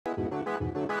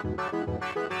Good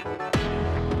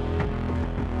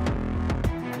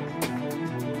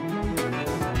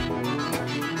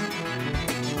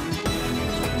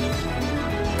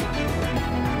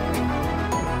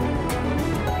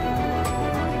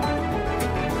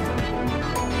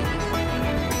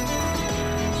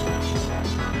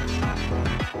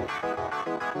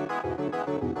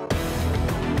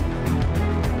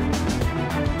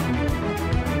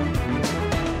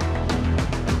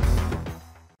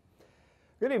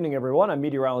evening, everyone. I'm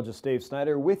meteorologist Dave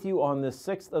Snider with you on this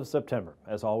 6th of September.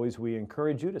 As always, we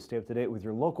encourage you to stay up to date with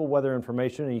your local weather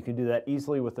information, and you can do that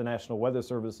easily with the National Weather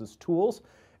Service's tools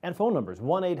and phone numbers.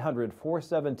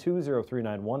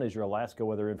 1-800-472-0391 is your Alaska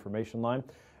weather information line.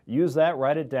 Use that,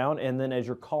 write it down, and then as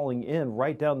you're calling in,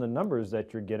 write down the numbers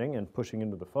that you're getting and pushing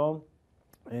into the phone.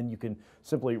 And you can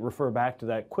simply refer back to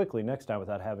that quickly next time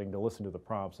without having to listen to the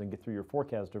prompts and get through your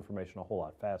forecast information a whole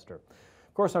lot faster.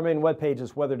 Of course, our main webpage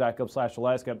is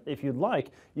weather.gov/Alaska. If you'd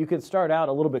like, you could start out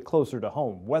a little bit closer to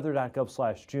home.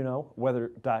 Weather.gov/Juneau,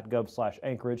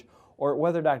 weather.gov/Anchorage, or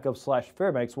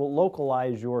weather.gov/Fairbanks will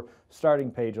localize your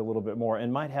starting page a little bit more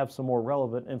and might have some more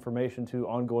relevant information to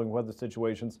ongoing weather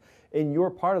situations in your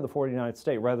part of the 49th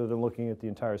state rather than looking at the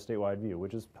entire statewide view,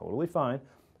 which is totally fine.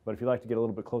 But if you'd like to get a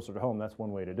little bit closer to home, that's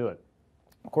one way to do it.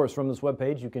 Of course, from this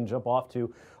webpage, you can jump off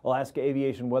to Alaska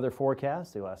Aviation Weather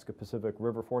Forecast, the Alaska Pacific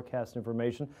River Forecast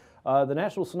information. The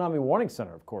National Tsunami Warning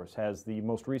Center, of course, has the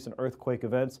most recent earthquake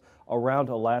events around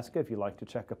Alaska, if you'd like to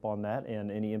check up on that and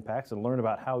any impacts and learn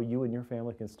about how you and your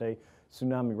family can stay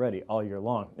tsunami ready all year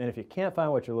long. And if you can't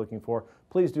find what you're looking for,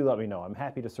 please do let me know. I'm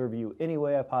happy to serve you any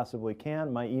way I possibly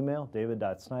can. My email,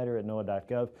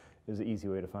 david.snider@noaa.gov, is the easy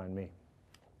way to find me.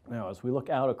 Now, as we look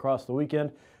out across the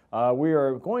weekend, we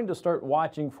are going to start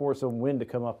watching for some wind to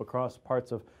come up across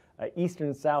parts of eastern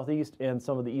and southeast and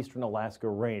some of the eastern Alaska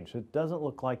range. It doesn't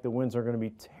look like the winds are going to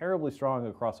be terribly strong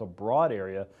across a broad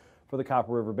area for the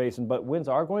Copper River Basin, but winds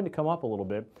are going to come up a little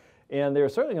bit, and they're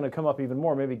certainly going to come up even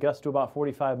more, maybe gusts to about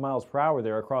 45 miles per hour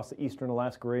there across the eastern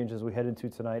Alaska range as we head into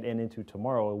tonight and into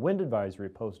tomorrow. A wind advisory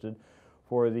posted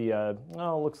for the,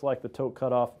 looks like the Tote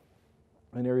Cutoff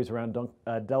in areas around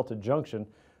Delta Junction.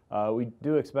 We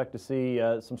do expect to see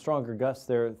some stronger gusts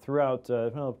there throughout,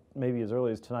 maybe as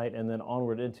early as tonight and then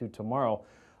onward into tomorrow.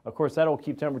 Of course, that will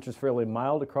keep temperatures fairly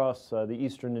mild across the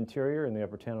eastern interior and the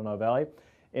upper Tanana Valley.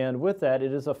 And with that,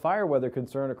 it is a fire weather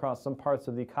concern across some parts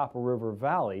of the Copper River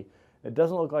Valley. It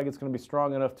doesn't look like it's going to be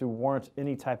strong enough to warrant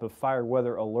any type of fire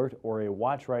weather alert or a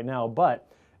watch right now, but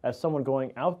as someone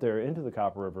going out there into the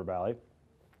Copper River Valley,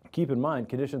 keep in mind,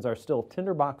 conditions are still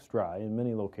tinderbox dry in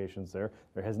many locations there.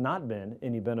 There has not been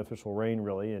any beneficial rain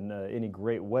really in any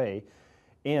great way,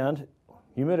 and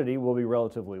humidity will be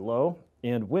relatively low,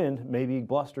 and wind may be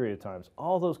blustery at times.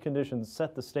 All those conditions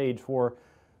set the stage for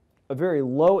a very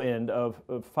low end of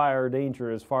fire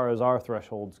danger as far as our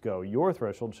thresholds go. Your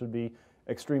threshold should be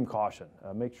extreme caution.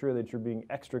 Make sure that you're being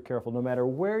extra careful no matter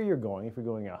where you're going. If you're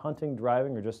going out hunting,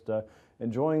 driving, or just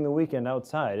enjoying the weekend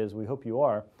outside, as we hope you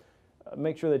are,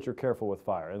 make sure that you're careful with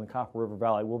fire. And the Copper River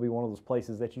Valley will be one of those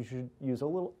places that you should use a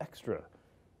little extra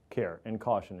care and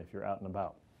caution if you're out and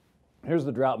about. Here's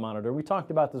the drought monitor. We talked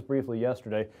about this briefly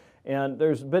yesterday, and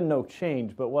there's been no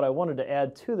change, but what I wanted to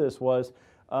add to this was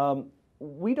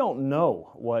we don't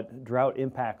know what drought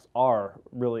impacts are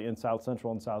really in South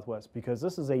Central and Southwest, because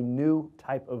this is a new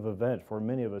type of event for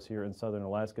many of us here in Southern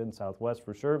Alaska and Southwest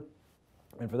for sure,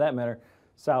 and for that matter,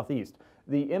 Southeast.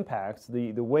 The impacts,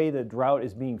 the way that drought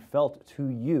is being felt to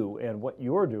you and what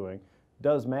you're doing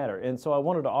does matter. And so I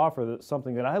wanted to offer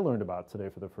something that I learned about today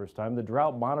for the first time. The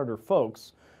Drought Monitor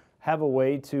folks have a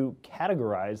way to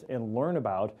categorize and learn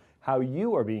about how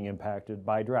you are being impacted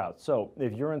by drought. So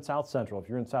if you're in South Central, if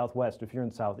you're in Southwest, if you're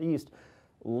in Southeast,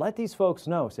 let these folks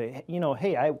know. Say,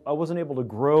 hey, I wasn't able to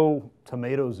grow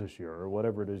tomatoes this year, or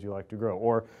whatever it is you like to grow.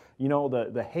 Or,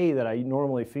 the hay that I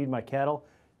normally feed my cattle,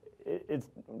 it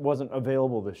wasn't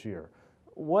available this year.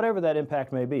 Whatever that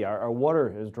impact may be, our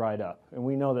water is dried up, and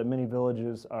we know that many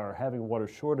villages are having water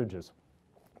shortages.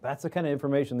 That's the kind of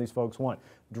information these folks want.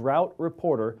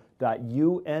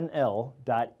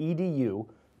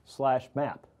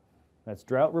 Droughtreporter.unl.edu/map. That's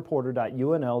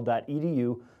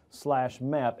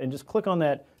droughtreporter.unl.edu/map, and just click on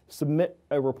that submit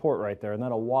a report right there, and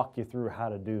that'll walk you through how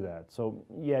to do that. So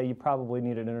yeah, you probably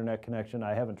need an internet connection.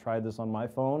 I haven't tried this on my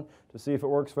phone to see if it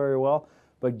works very well,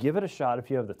 but give it a shot if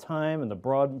you have the time and the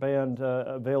broadband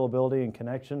availability and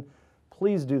connection.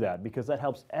 Please do that, because that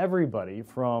helps everybody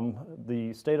from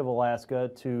the state of Alaska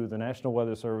to the National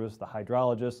Weather Service, the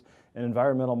hydrologists, and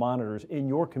environmental monitors in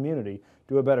your community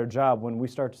do a better job. When we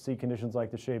start to see conditions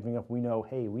like this shaping up, we know,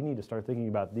 hey, we need to start thinking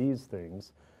about these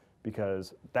things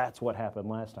because that's what happened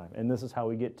last time. And this is how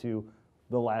we get to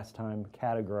the last time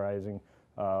categorizing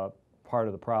part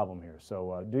of the problem here.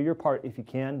 So do your part if you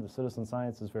can. The citizen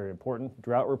science is very important.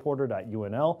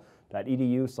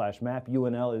 Droughtreporter.unl.edu/map.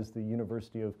 UNL is the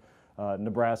University of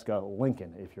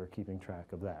Nebraska-Lincoln, if you're keeping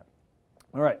track of that.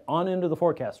 All right, on into the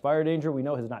forecast. Fire danger, we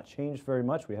know, has not changed very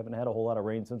much. We haven't had a whole lot of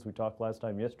rain since we talked last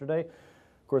time yesterday.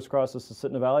 Of course, across the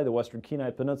Susitna Valley, the western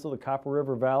Kenai Peninsula, the Copper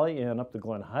River Valley, and up the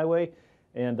Glen Highway,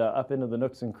 and up into the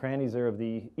nooks and crannies there of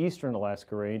the eastern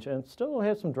Alaska Range, and still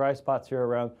have some dry spots here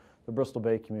around the Bristol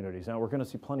Bay communities. Now, we're going to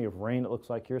see plenty of rain, it looks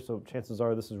like here, so chances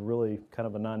are this is really kind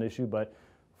of a non-issue, but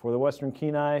for the western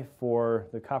Kenai, for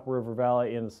the Copper River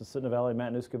Valley, and the Susitna Valley,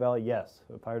 Matanuska Valley, yes,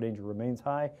 the fire danger remains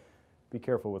high. Be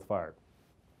careful with fire.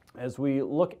 As we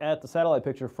look at the satellite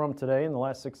picture from today, in the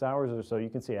last 6 hours or so, you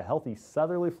can see a healthy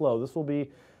southerly flow. This will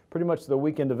be pretty much the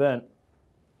weekend event.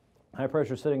 High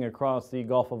pressure sitting across the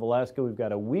Gulf of Alaska. We've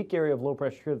got a weak area of low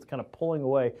pressure here that's kind of pulling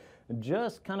away and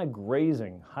just kind of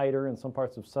grazing Hyder in some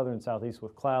parts of southern southeast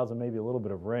with clouds and maybe a little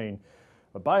bit of rain.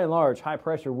 But by and large, high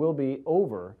pressure will be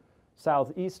over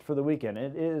southeast for the weekend.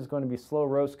 It is going to be slow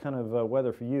roast kind of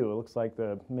weather for you. It looks like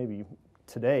maybe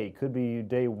today could be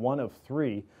day 1 of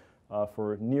 3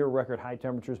 for near record high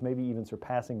temperatures, maybe even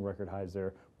surpassing record highs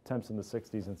there. Temps in the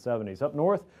 60s and 70s. Up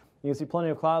north, you can see plenty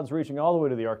of clouds reaching all the way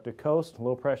to the Arctic coast,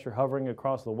 low pressure hovering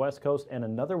across the west coast, and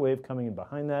another wave coming in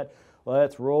behind that.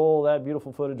 Let's roll that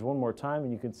beautiful footage one more time,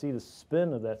 and you can see the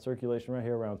spin of that circulation right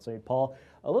here around St. Paul.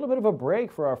 A little bit of a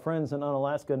break for our friends in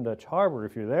Unalaska and Dutch Harbor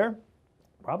if you're there.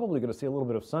 Probably going to see a little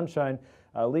bit of sunshine,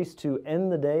 at least to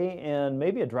end the day, and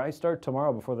maybe a dry start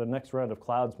tomorrow before the next round of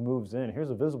clouds moves in. Here's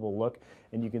a visible look,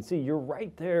 and you can see you're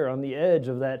right there on the edge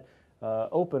of that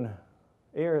open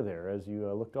air there as you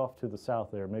looked off to the south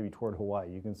there, maybe toward Hawaii.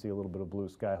 You can see a little bit of blue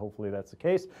sky. Hopefully that's the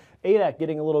case. Adak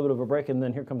getting a little bit of a break, and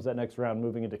then here comes that next round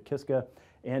moving into Kiska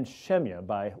and Shemya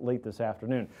by late this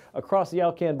afternoon. Across the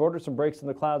Alcan border, some breaks in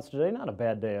the clouds today. Not a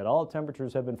bad day at all.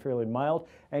 Temperatures have been fairly mild,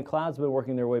 and clouds have been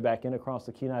working their way back in across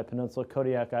the Kenai Peninsula,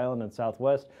 Kodiak Island, and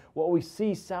southwest. What we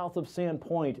see south of Sand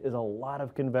Point is a lot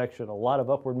of convection, a lot of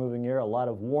upward moving air, a lot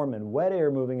of warm and wet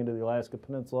air moving into the Alaska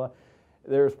Peninsula.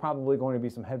 There's probably going to be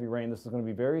some heavy rain. This is going to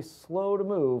be very slow to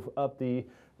move up the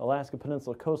Alaska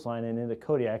Peninsula coastline and into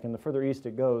Kodiak, and the further east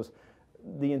it goes,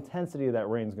 the intensity of that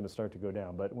rain is going to start to go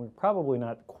down, but we're probably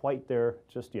not quite there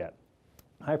just yet.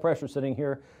 High pressure sitting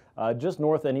here just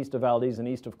north and east of Valdez and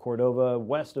east of Cordova,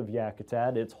 west of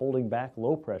Yakutat. It's holding back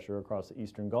low pressure across the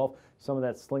eastern Gulf. Some of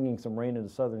that's slinging some rain into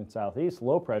southern southeast.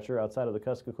 Low pressure outside of the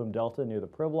Kuskokwim Delta near the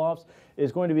Pribilofs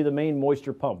is going to be the main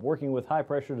moisture pump, working with high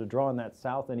pressure to draw in that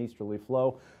south and easterly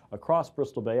flow across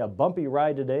Bristol Bay. A bumpy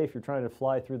ride today if you're trying to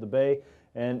fly through the bay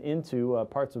and into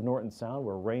parts of Norton Sound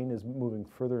where rain is moving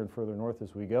further and further north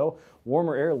as we go.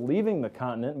 Warmer air leaving the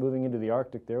continent, moving into the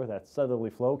Arctic there with that southerly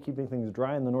flow, keeping things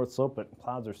dry in the North Slope, but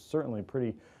clouds are certainly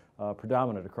pretty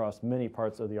predominant across many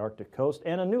parts of the Arctic coast.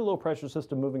 And a new low pressure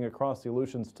system moving across the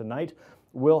Aleutians tonight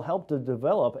will help to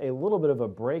develop a little bit of a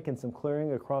break and some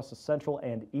clearing across the central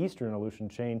and eastern Aleutian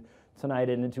chain tonight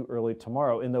and into early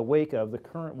tomorrow in the wake of the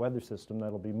current weather system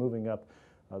that'll be moving up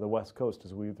the west coast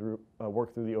as we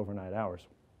work through the overnight hours.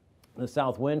 The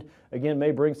south wind, again,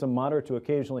 may bring some moderate to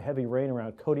occasionally heavy rain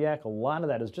around Kodiak. A lot of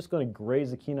that is just going to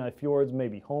graze the Kenai Fjords,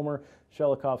 maybe Homer,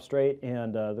 Shelikof Strait,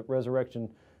 and the Resurrection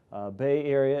Bay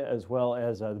area, as well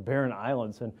as the Barren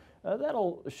Islands. And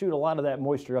that'll shoot a lot of that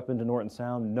moisture up into Norton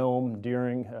Sound, Nome,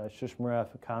 Deering, Shishmaref,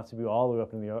 Kotzebue, all the way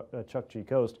up in the Chukchi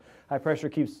coast. High pressure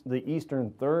keeps the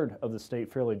eastern third of the state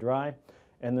fairly dry,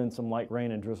 and then some light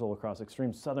rain and drizzle across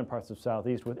extreme southern parts of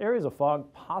southeast with areas of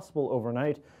fog possible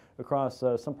overnight across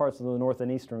some parts of the north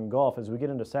and eastern Gulf. As we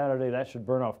get into Saturday, that should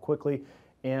burn off quickly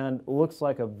and looks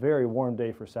like a very warm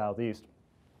day for southeast.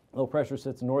 Low pressure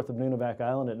sits north of Nunivak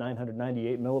Island at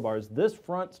 998 millibars. This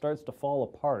front starts to fall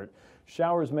apart.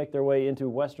 Showers make their way into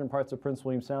western parts of Prince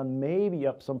William Sound, maybe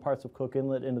up some parts of Cook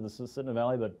Inlet into the Susitna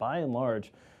Valley, but by and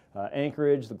large,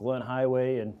 Anchorage, the Glen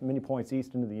Highway, and many points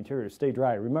east into the interior stay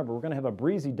dry. Remember, we're going to have a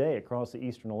breezy day across the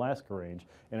eastern Alaska Range,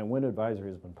 and a wind advisory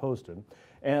has been posted.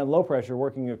 And low pressure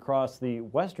working across the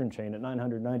western chain at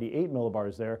 998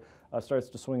 millibars there starts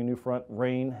to swing a new front,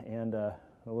 rain, and a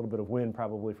little bit of wind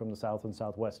probably from the south and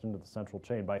southwest into the central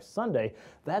chain. By Sunday,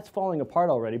 that's falling apart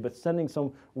already, but sending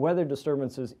some weather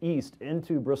disturbances east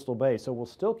into Bristol Bay. So we'll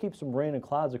still keep some rain and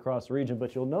clouds across the region,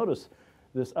 but you'll notice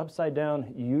this upside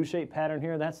down U-shaped pattern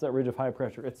here, that's that ridge of high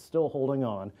pressure. It's still holding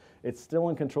on. It's still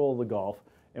in control of the Gulf,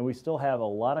 and we still have a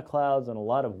lot of clouds and a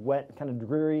lot of wet, kind of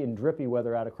dreary and drippy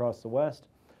weather out across the west,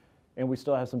 and we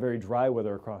still have some very dry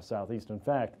weather across southeast. In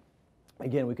fact,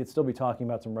 Again, we could still be talking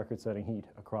about some record-setting heat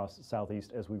across the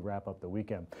southeast as we wrap up the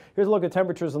weekend. Here's a look at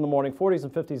temperatures in the morning. 40s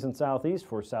and 50s in southeast.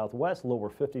 For southwest, lower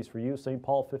 50s for you. St.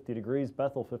 Paul 50 degrees,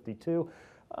 Bethel 52.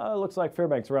 Looks like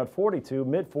Fairbanks around 42.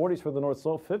 Mid-40s for the North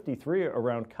Slope, 53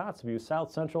 around Kotzebue.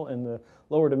 South Central in the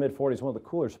lower to mid-40s, one of the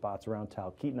cooler spots around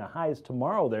Talkeetna. Highs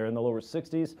tomorrow there in the lower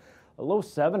 60s. Low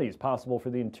 70s possible for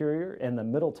the interior and the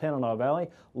middle Tanana Valley.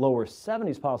 Lower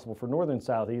 70s possible for northern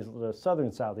southeast. The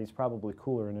southern southeast probably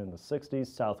cooler and in the 60s.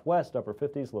 Southwest upper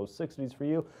 50s, low 60s for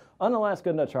you.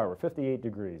 Unalaska Dutch Harbor 58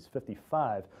 degrees,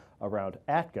 55 around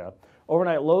Atka.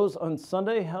 Overnight lows on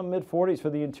Sunday, mid 40s for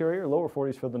the interior, lower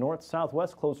 40s for the north.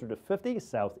 Southwest closer to 50.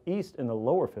 Southeast in the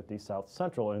lower 50s. South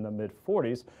Central in the mid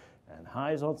 40s. And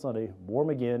highs on Sunday, warm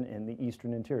again in the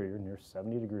eastern interior near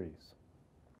 70 degrees.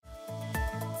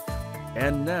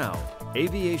 And now,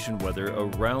 aviation weather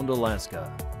around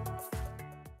Alaska.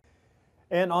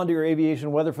 And on to your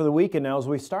aviation weather for the weekend now. As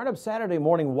we start up Saturday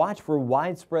morning, watch for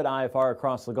widespread IFR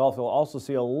across the Gulf. You'll also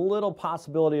see a little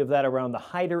possibility of that around the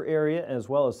Hyder area as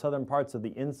well as southern parts of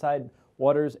the inside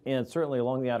waters, and certainly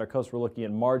along the outer coast we're looking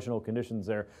at marginal conditions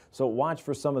there. So watch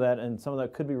for some of that, and some of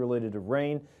that could be related to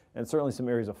rain and certainly some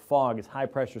areas of fog as high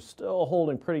pressure still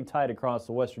holding pretty tight across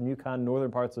the western Yukon,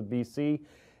 northern parts of BC.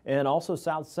 And also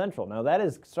south central. Now that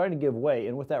is starting to give way,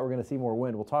 and with that we're going to see more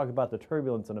wind. We'll talk about the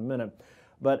turbulence in a minute.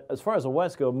 But as far as the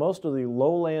west go, most of the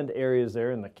lowland areas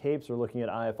there in the Capes are looking at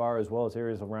IFR, as well as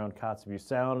areas around Kotzebue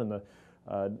Sound and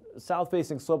the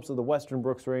south-facing slopes of the western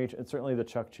Brooks Range, and certainly the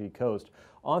Chukchi Coast.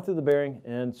 On through the Bering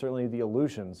and certainly the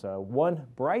Aleutians. One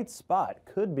bright spot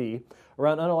could be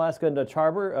around Unalaska and Dutch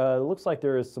Harbor. It looks like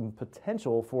there is some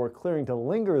potential for clearing to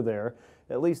linger there,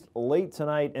 at least late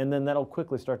tonight, and then that'll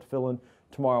quickly start to fill in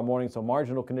tomorrow morning, so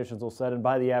marginal conditions will set in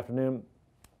by the afternoon.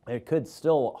 It could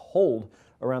still hold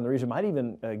around the region, might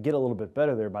even get a little bit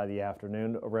better there by the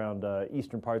afternoon around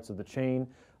eastern parts of the chain,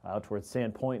 out towards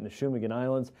Sand Point and the Shumagan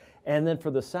Islands. And then for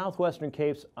the southwestern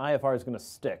Capes, IFR is going to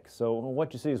stick. So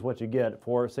what you see is what you get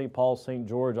for St. Paul, St.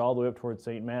 George, all the way up towards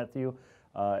St. Matthew,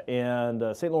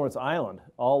 and St. Lawrence Island,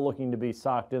 all looking to be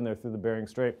socked in there through the Bering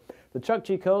Strait. The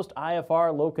Chukchi Coast,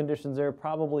 IFR, low conditions there,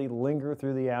 probably linger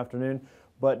through the afternoon.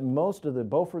 But most of the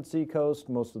Beaufort Seacoast,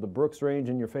 most of the Brooks Range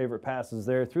and your favorite passes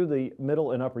there through the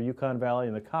middle and upper Yukon Valley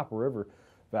and the Copper River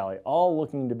Valley, all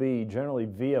looking to be generally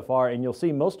VFR, and you'll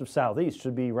see most of southeast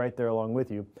should be right there along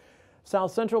with you.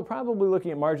 South Central probably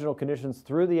looking at marginal conditions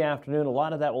through the afternoon. A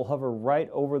lot of that will hover right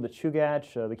over the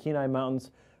Chugach, the Kenai Mountains,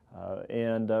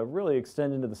 and really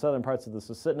extend into the southern parts of the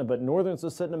Susitna, but northern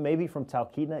Susitna maybe from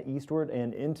Talkeetna eastward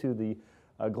and into the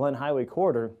Glen Highway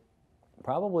corridor.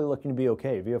 Probably looking to be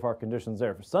okay. VFR conditions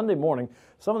there. For Sunday morning,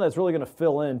 some of that's really going to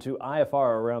fill into IFR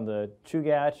around the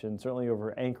Chugach and certainly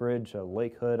over Anchorage,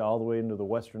 Lake Hood, all the way into the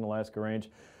western Alaska Range.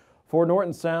 For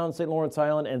Norton Sound, St. Lawrence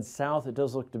Island, and south, it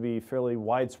does look to be fairly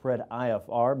widespread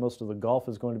IFR. Most of the Gulf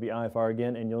is going to be IFR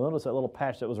again, and you'll notice that little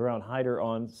patch that was around Hyder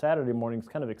on Saturday morning is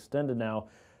kind of extended now,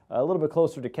 a little bit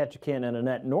closer to Ketchikan and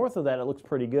Annette. North of that, it looks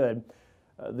pretty good.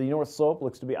 The North Slope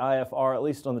looks to be IFR, at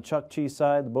least on the Chukchi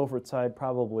side. The Beaufort side,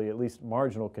 probably at least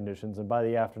marginal conditions. And by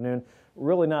the afternoon,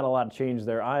 really not a lot of change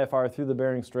there. IFR through the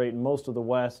Bering Strait, most of the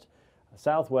west.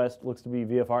 Southwest looks to be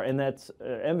VFR, and that's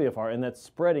MVFR, and that's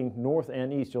spreading north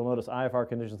and east. You'll notice IFR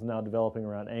conditions now developing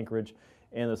around Anchorage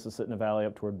and the Susitna Valley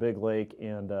up toward Big Lake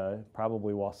and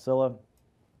probably Wasilla.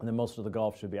 And then most of the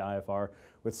Gulf should be IFR.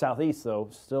 With southeast, though,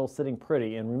 still sitting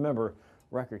pretty. And remember,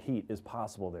 record heat is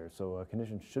possible there, so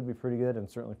conditions should be pretty good and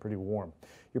certainly pretty warm.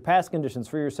 Your pass conditions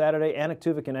for your Saturday,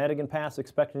 Anaktuvik and Adigan Pass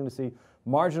expecting to see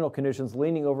marginal conditions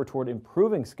leaning over toward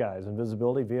improving skies and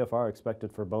visibility. VFR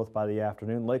expected for both by the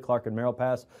afternoon. Lake Clark and Merrill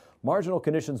Pass, marginal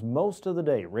conditions most of the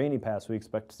day. Rainy Pass, we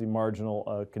expect to see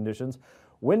marginal conditions.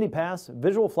 Windy Pass,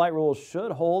 visual flight rules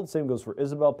should hold. Same goes for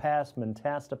Isabel Pass,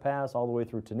 Mentasta Pass, all the way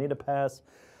through Tanita Pass.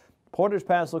 Portage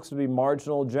Pass looks to be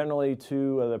marginal generally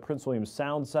to the Prince William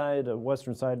Sound side,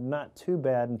 western side, not too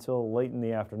bad until late in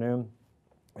the afternoon.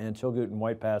 And Chilkoot and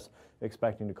White Pass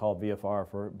expecting to call VFR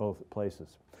for both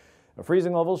places.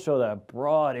 Freezing levels show that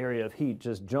broad area of heat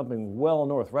just jumping well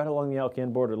north, right along the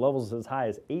Alcan border. Levels as high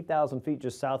as 8,000 feet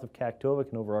just south of Kaktovik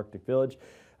and over Arctic Village.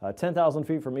 10,000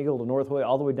 feet from Eagle to Northway,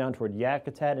 all the way down toward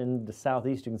Yakutat in the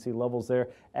southeast. You can see levels there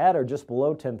at or just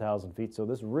below 10,000 feet. So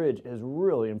this ridge is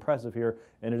really impressive here,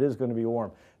 and it is going to be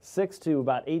warm. 6,000 to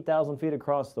about 8,000 feet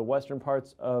across the western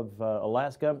parts of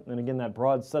Alaska. And again, that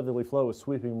broad southerly flow is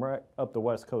sweeping right up the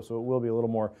west coast, so it will be a little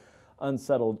more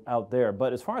unsettled out there.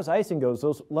 But as far as icing goes,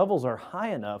 those levels are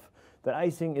high enough that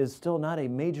icing is still not a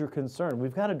major concern.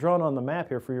 We've got it drawn on the map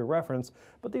here for your reference,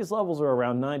 but these levels are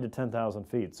around 9,000 to 10,000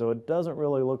 feet, so it doesn't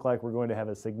really look like we're going to have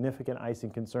a significant icing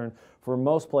concern for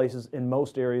most places in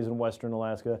most areas in western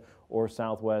Alaska or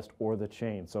southwest or the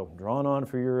chain. So drawn on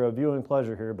for your viewing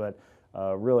pleasure here, but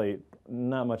really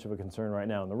not much of a concern right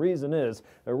now. And the reason is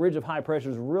a ridge of high pressure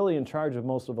is really in charge of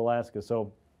most of Alaska.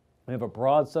 So we have a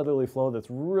broad southerly flow that's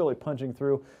really punching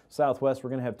through southwest.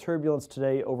 We're going to have turbulence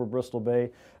today over Bristol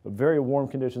Bay, very warm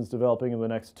conditions developing in the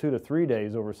next 2 to 3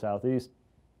 days over southeast.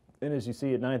 And as you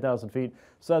see at 9,000 feet,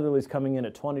 southerlies coming in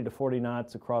at 20 to 40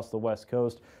 knots across the west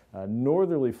coast.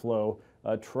 Northerly flow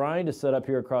trying to set up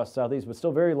here across southeast, but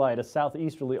still very light. A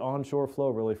southeasterly onshore flow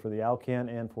really for the Alcan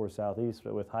and for southeast,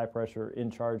 with high pressure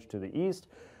in charge to the east.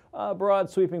 Broad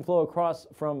sweeping flow across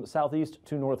from southeast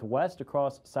to northwest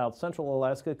across south central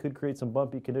Alaska could create some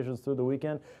bumpy conditions through the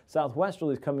weekend.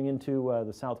 Southwesterlies coming into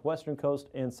the southwestern coast,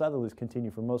 and southerlies continue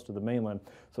for most of the mainland.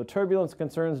 So turbulence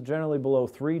concerns generally below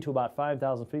 3 to about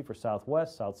 5,000 feet for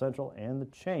southwest, south central, and the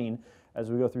chain as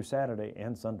we go through Saturday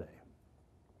and Sunday.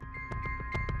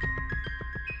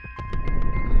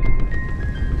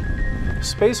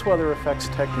 Space weather affects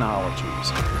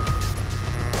technologies.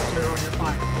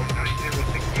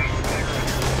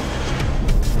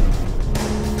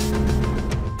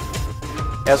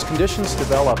 As conditions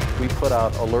develop, we put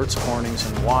out alerts, warnings,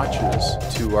 and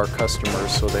watches to our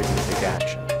customers so they can take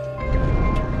action.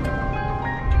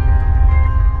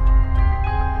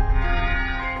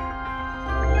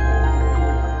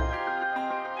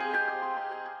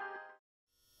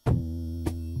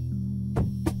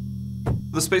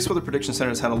 The Space Weather Prediction Center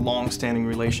has had a long-standing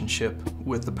relationship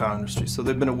with the power industry, so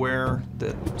they've been aware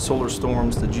that solar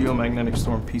storms, the geomagnetic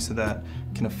storm piece of that,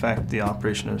 can affect the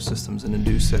operation of their systems and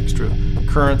induce extra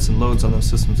currents and loads on those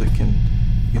systems that can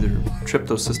either trip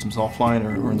those systems offline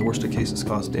or in the worst of cases,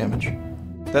 cause damage.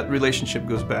 That relationship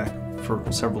goes back for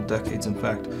several decades. In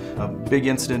fact, a big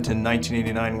incident in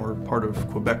 1989 where part of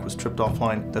Quebec was tripped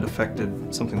offline that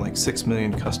affected something like 6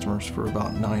 million customers for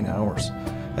about 9 hours.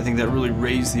 I think that really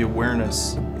raised the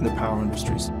awareness in the power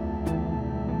industries.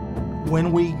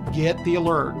 When we get the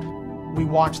alert, we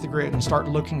watch the grid and start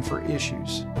looking for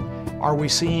issues. Are we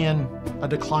seeing a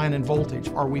decline in voltage?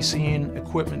 Are we seeing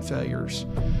equipment failures?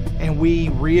 And we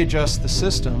readjust the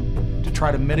system to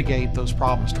try to mitigate those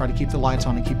problems, try to keep the lights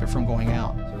on and keep it from going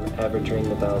out.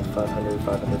 Averaging about 500,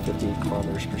 550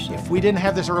 kilometers per second. If we didn't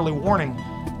have this early warning,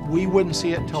 we wouldn't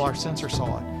see it until our sensor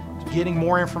saw it. Getting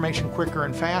more information quicker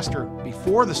and faster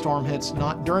before the storm hits,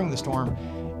 not during the storm,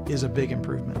 is a big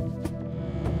improvement.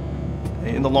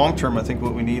 In the long term, I think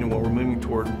what we need and what we're moving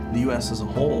toward, the U.S. as a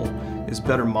whole, is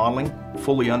better modeling,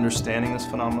 fully understanding this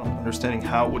phenomenon, understanding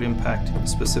how it would impact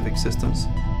specific systems.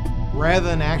 Rather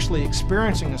than actually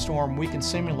experiencing a storm, we can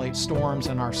simulate storms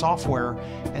in our software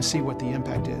and see what the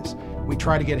impact is. We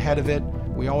try to get ahead of it.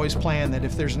 We always plan that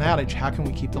if there's an outage, how can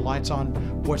we keep the lights on?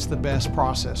 What's the best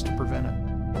process to prevent it?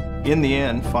 In the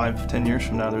end, 5, 10 years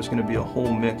from now, there's going to be a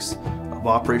whole mix of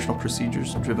operational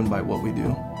procedures driven by what we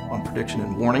do on prediction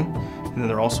and warning. And then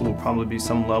there also will probably be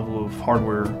some level of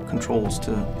hardware controls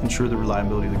to ensure the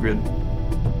reliability of the grid.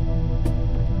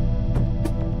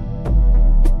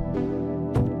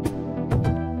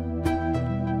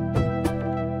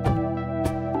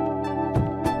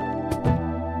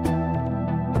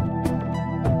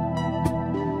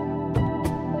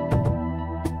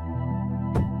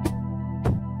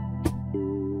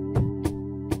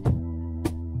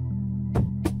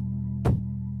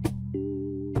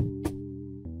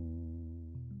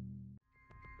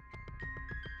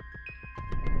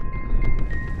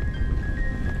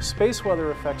 Space weather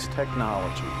affects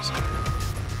technologies.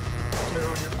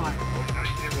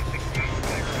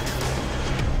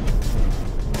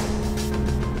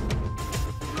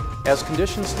 As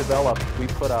conditions develop, we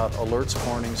put out alerts,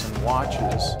 warnings, and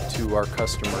watches to our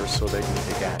customers so they can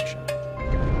take action.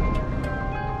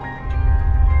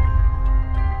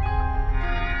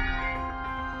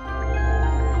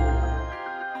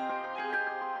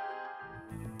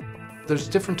 There's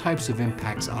different types of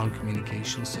impacts on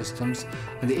communication systems,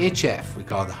 and the HF we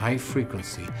call the high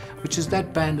frequency, which is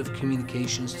that band of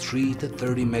communications 3 to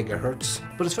 30 megahertz.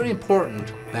 But it's a very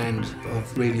important band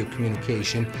of radio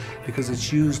communication because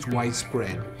it's used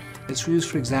widespread. It's used,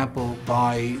 for example,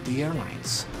 by the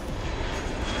airlines.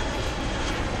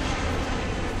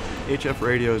 HF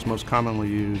radio is most commonly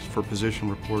used for position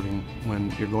reporting when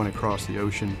you're going across the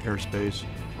ocean airspace,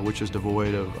 which is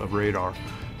devoid of radar.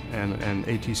 And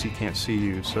ATC can't see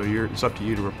you, so it's up to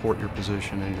you to report your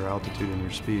position and your altitude and your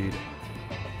speed.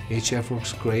 HF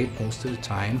works great most of the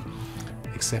time,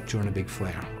 except during a big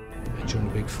flare. during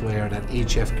a big flare, that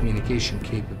HF communication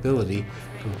capability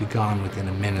could be gone within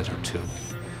a minute or two.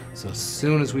 So as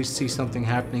soon as we see something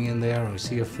happening in there or we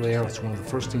see a flare, it's one of the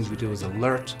first things we do is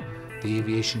alert the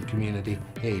aviation community,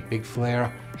 hey, big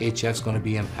flare, HF's going to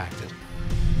be impacted.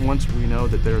 Once we know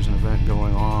that there's an event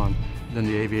going on, then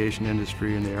the aviation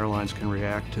industry and the airlines can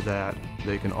react to that.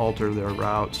 They can alter their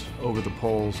routes over the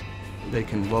poles. They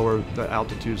can lower the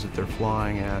altitudes that they're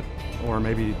flying at, or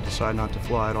maybe decide not to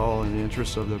fly at all in the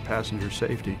interest of their passenger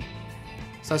safety.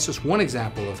 So that's just one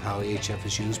example of how HF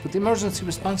is used, but the emergency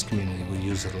response community will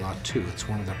use it a lot too. It's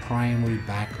one of their primary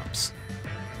backups.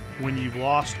 When you've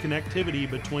lost connectivity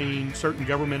between certain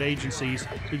government agencies,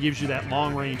 it gives you that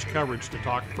long-range coverage to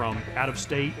talk from out of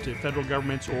state to federal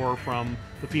governments or from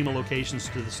the FEMA locations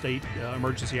to the state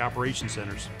emergency operations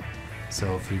centers.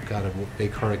 So if we've got a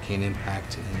big hurricane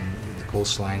impact in the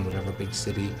coastline, whatever big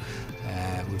city,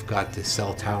 we've got the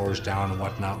cell towers down and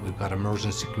whatnot, we've got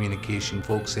emergency communication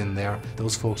folks in there.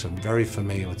 Those folks are very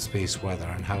familiar with space weather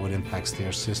and how it impacts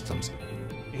their systems.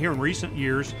 Here in recent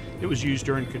years, it was used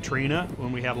during Katrina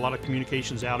when we had a lot of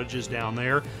communications outages down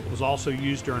there. It was also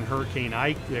used during Hurricane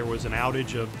Ike. There was an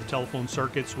outage of the telephone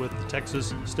circuits with the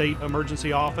Texas State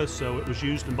Emergency Office, so it was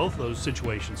used in both those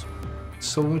situations.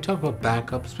 So when we talk about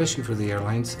backup, especially for the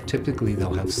airlines, typically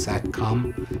they'll have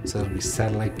SATCOM, so it'll be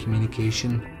satellite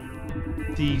communication.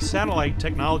 The satellite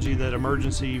technology that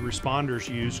emergency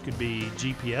responders use could be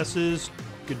GPSs,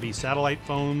 could be satellite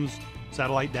phones,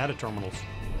 satellite data terminals.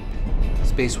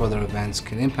 Space weather events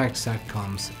can impact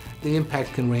SATCOMs. The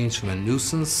impact can range from a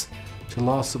nuisance to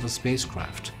loss of a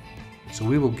spacecraft. So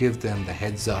we will give them the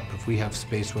heads up. If we have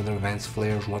space weather events,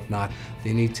 flares, whatnot,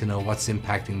 they need to know what's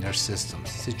impacting their systems.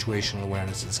 Situational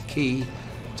awareness is key.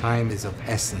 Time is of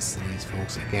essence to these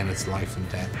folks. Again, it's life and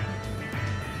death.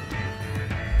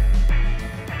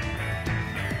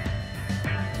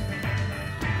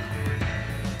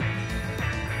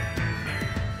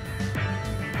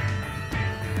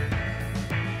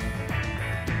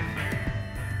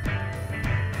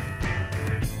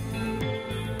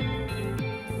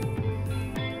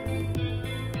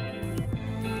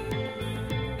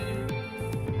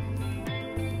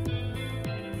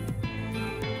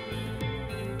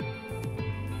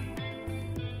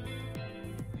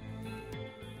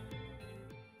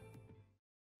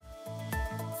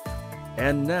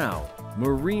 And now,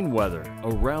 marine weather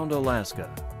around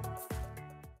Alaska.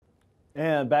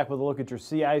 And back with a look at your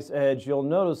sea ice edge, you'll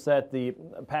notice that the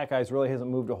pack ice really hasn't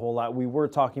moved a whole lot. We were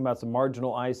talking about some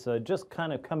marginal ice just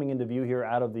kind of coming into view here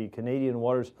out of the Canadian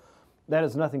waters. That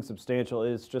is nothing substantial.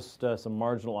 It's just some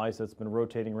marginal ice that's been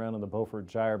rotating around in the Beaufort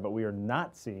Gyre, but we are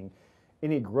not seeing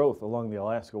any growth along the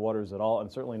Alaska waters at all, and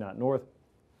certainly not north.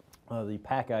 The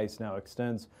pack ice now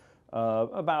extends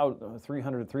about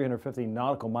 300, 350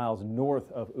 nautical miles north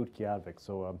of Utqiagvik,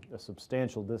 so a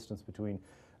substantial distance between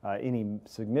any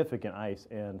significant ice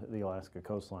and the Alaska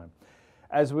coastline.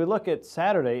 As we look at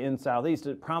Saturday in southeast,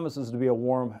 it promises to be a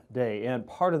warm day, and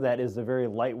part of that is the very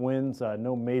light winds,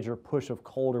 no major push of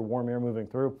cold or warm air moving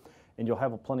through, and you'll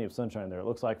have plenty of sunshine there. It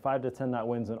looks like 5 to 10 knot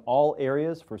winds in all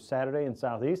areas for Saturday in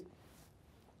southeast.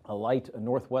 A light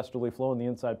northwesterly flow in the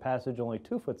inside passage, only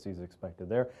 2-foot seas expected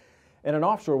there. And an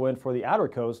offshore wind for the outer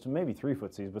coast, maybe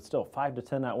 3-foot seas, but still 5 to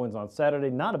 10 knot winds on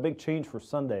Saturday. Not a big change for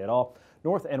Sunday at all.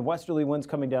 North and westerly winds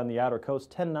coming down the outer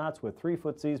coast, 10 knots with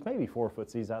 3-foot seas, maybe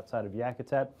 4-foot seas outside of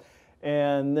Yakutat.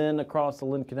 And then across the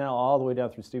Lynn Canal all the way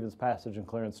down through Stevens Passage and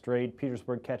Clarence Strait,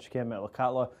 Petersburg, Ketchikan,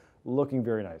 Metlakatla, looking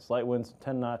very nice. Light winds,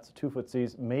 10 knots, 2-foot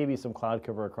seas, maybe some cloud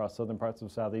cover across southern parts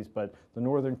of southeast, but the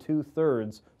northern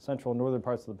 2/3, central and northern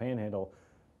parts of the Panhandle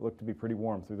look to be pretty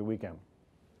warm through the weekend.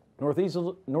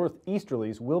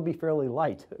 Northeasterlies will be fairly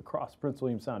light across Prince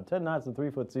William Sound. 10 knots and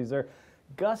 3-foot seas there.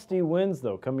 Gusty winds,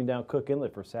 though, coming down Cook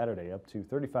Inlet for Saturday, up to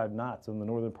 35 knots in the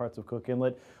northern parts of Cook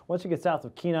Inlet. Once you get south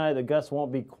of Kenai, the gusts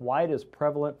won't be quite as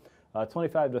prevalent.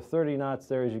 25 to 30 knots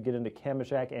there as you get into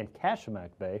Kamishak and Kashamak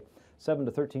Bay. 7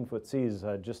 to 13-foot seas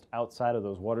just outside of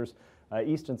those waters.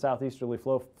 East and southeasterly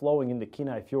flow flowing into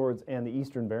Kenai Fjords and the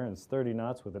Eastern Barrens, 30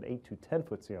 knots with an 8 to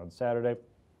 10-foot sea on Saturday.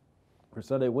 For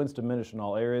Sunday, winds diminish in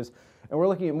all areas, and we're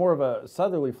looking at more of a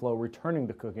southerly flow returning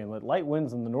to Cook Inlet. Light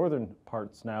winds in the northern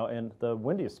parts now, and the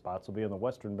windiest spots will be in the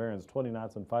Western Barrens, 20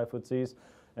 knots and 5-foot seas,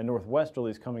 and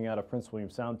northwesterlies coming out of Prince William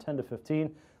Sound, 10 to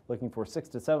 15, looking for 6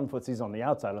 to 7-foot seas on the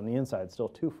outside. On the inside, still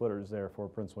 2-footers there for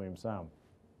Prince William Sound.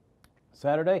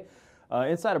 Saturday,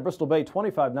 inside of Bristol Bay,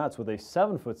 25 knots with a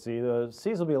 7-foot sea. The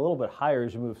seas will be a little bit higher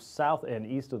as you move south and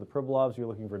east of the Pribilofs. You're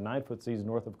looking for 9-foot seas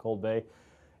north of Cold Bay.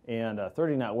 and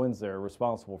 30-knot winds there are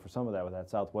responsible for some of that with that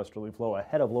southwesterly flow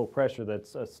ahead of low pressure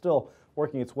that's still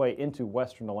working its way into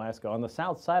western Alaska. On the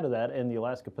south side of that in the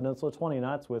Alaska Peninsula, 20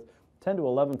 knots with 10 to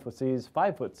 11 foot seas,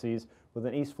 5 foot seas with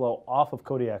an east flow off of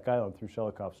Kodiak Island through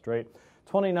Shelikof Strait.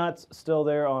 20 knots still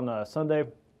there on Sunday.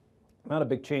 Not a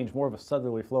big change, more of a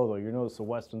southerly flow though. You notice the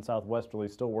west and southwesterly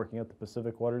still working at the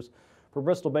Pacific waters. For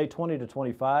Bristol Bay, 20 to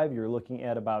 25, you're looking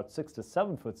at about 6 to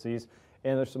 7 foot seas,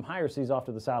 and there's some higher seas off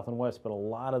to the south and west, but a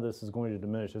lot of this is going to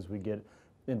diminish as we get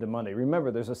into Monday.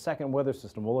 Remember, there's a second weather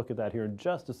system. We'll look at that here in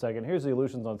just a second. Here's the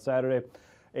Aleutians on Saturday.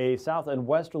 A south and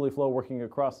westerly flow working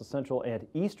across the central and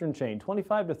eastern chain,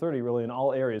 25 to 30 really in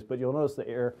all areas, but you'll notice the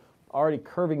air already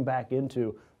curving back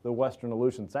into the western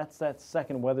Aleutians. That's that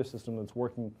second weather system that's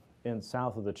working in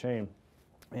south of the chain.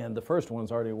 And the first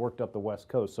one's already worked up the west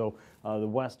coast, so the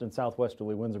west and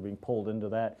southwesterly winds are being pulled into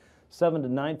that. 7 to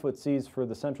 9 foot seas for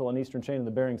the central and eastern chain of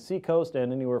the Bering Sea coast,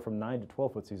 and anywhere from 9 to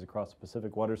 12 foot seas across the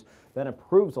Pacific waters. That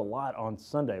improves a lot on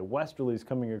Sunday. Westerlies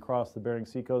coming across the Bering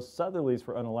Sea coast, southerlies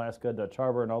for Unalaska, Dutch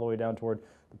Harbor, and all the way down toward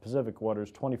the Pacific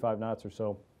waters, 25 knots or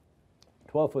so.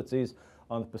 12 foot seas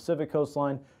on the Pacific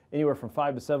coastline, anywhere from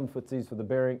 5 to 7 foot seas for the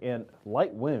Bering, and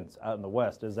light winds out in the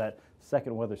west as that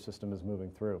second weather system is moving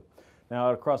through. Now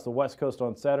out across the west coast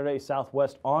on Saturday,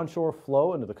 southwest onshore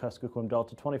flow into the Kuskokwim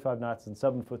Delta, 25 knots and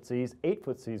 7 foot seas, 8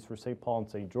 foot seas for St. Paul and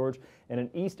St. George, and an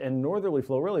east and northerly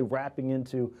flow really wrapping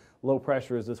into low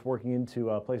pressure as it's working into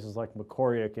places like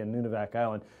Makoriak and Nunivak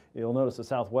Island. You'll notice a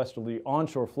southwesterly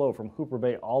onshore flow from Hooper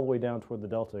Bay all the way down toward the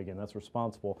Delta again. That's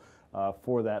responsible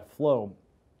for that flow.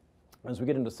 As we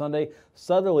get into Sunday,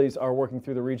 southerlies are working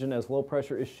through the region as low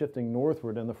pressure is shifting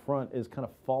northward and the front is kind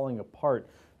of falling apart.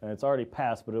 And it's already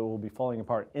passed, but it will be falling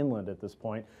apart inland at this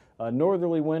point.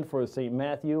 Northerly wind for St.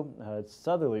 Matthew.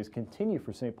 Southerlies continue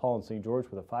for St. Paul and St. George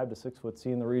with a 5 to 6 foot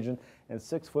sea in the region, and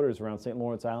 6 footers around St.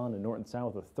 Lawrence Island and Norton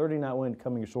Sound with a 30-knot wind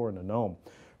coming ashore into Nome.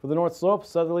 For the North Slope,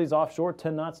 southerlies offshore,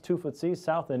 10 knots, 2 foot seas,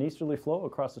 south and easterly flow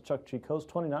across the Chukchi coast,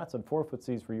 20 knots and 4 foot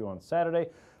seas for you on Saturday.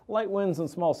 Light winds and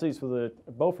small seas for the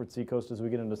Beaufort Sea coast as we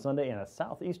get into Sunday, and a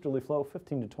southeasterly flow,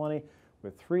 15 to 20,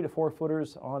 with 3 to 4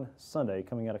 footers on Sunday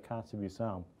coming out of Kotzebue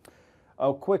Sound.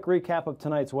 A quick recap of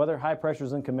tonight's weather. High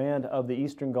pressures in command of the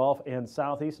eastern Gulf and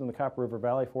southeast in the Copper River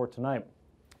Valley for tonight.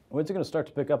 Winds are going to start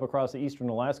to pick up across the eastern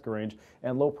Alaska range,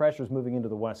 and low pressures moving into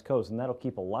the west coast, and that'll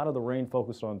keep a lot of the rain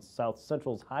focused on south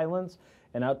central's highlands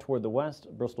and out toward the west,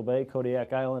 Bristol Bay,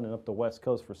 Kodiak Island, and up the west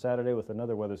coast for Saturday with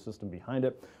another weather system behind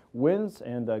it. Winds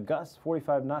and gusts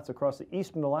 45 knots across the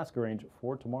eastern Alaska range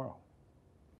for tomorrow.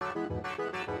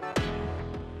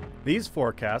 These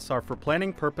forecasts are for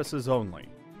planning purposes only.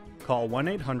 Call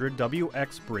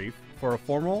 1-800-WX-BRIEF for a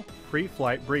formal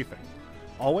pre-flight briefing.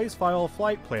 Always file a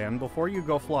flight plan before you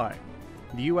go flying.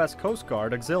 The U.S. Coast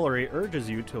Guard Auxiliary urges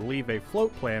you to leave a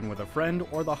float plan with a friend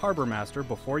or the harbor master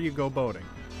before you go boating.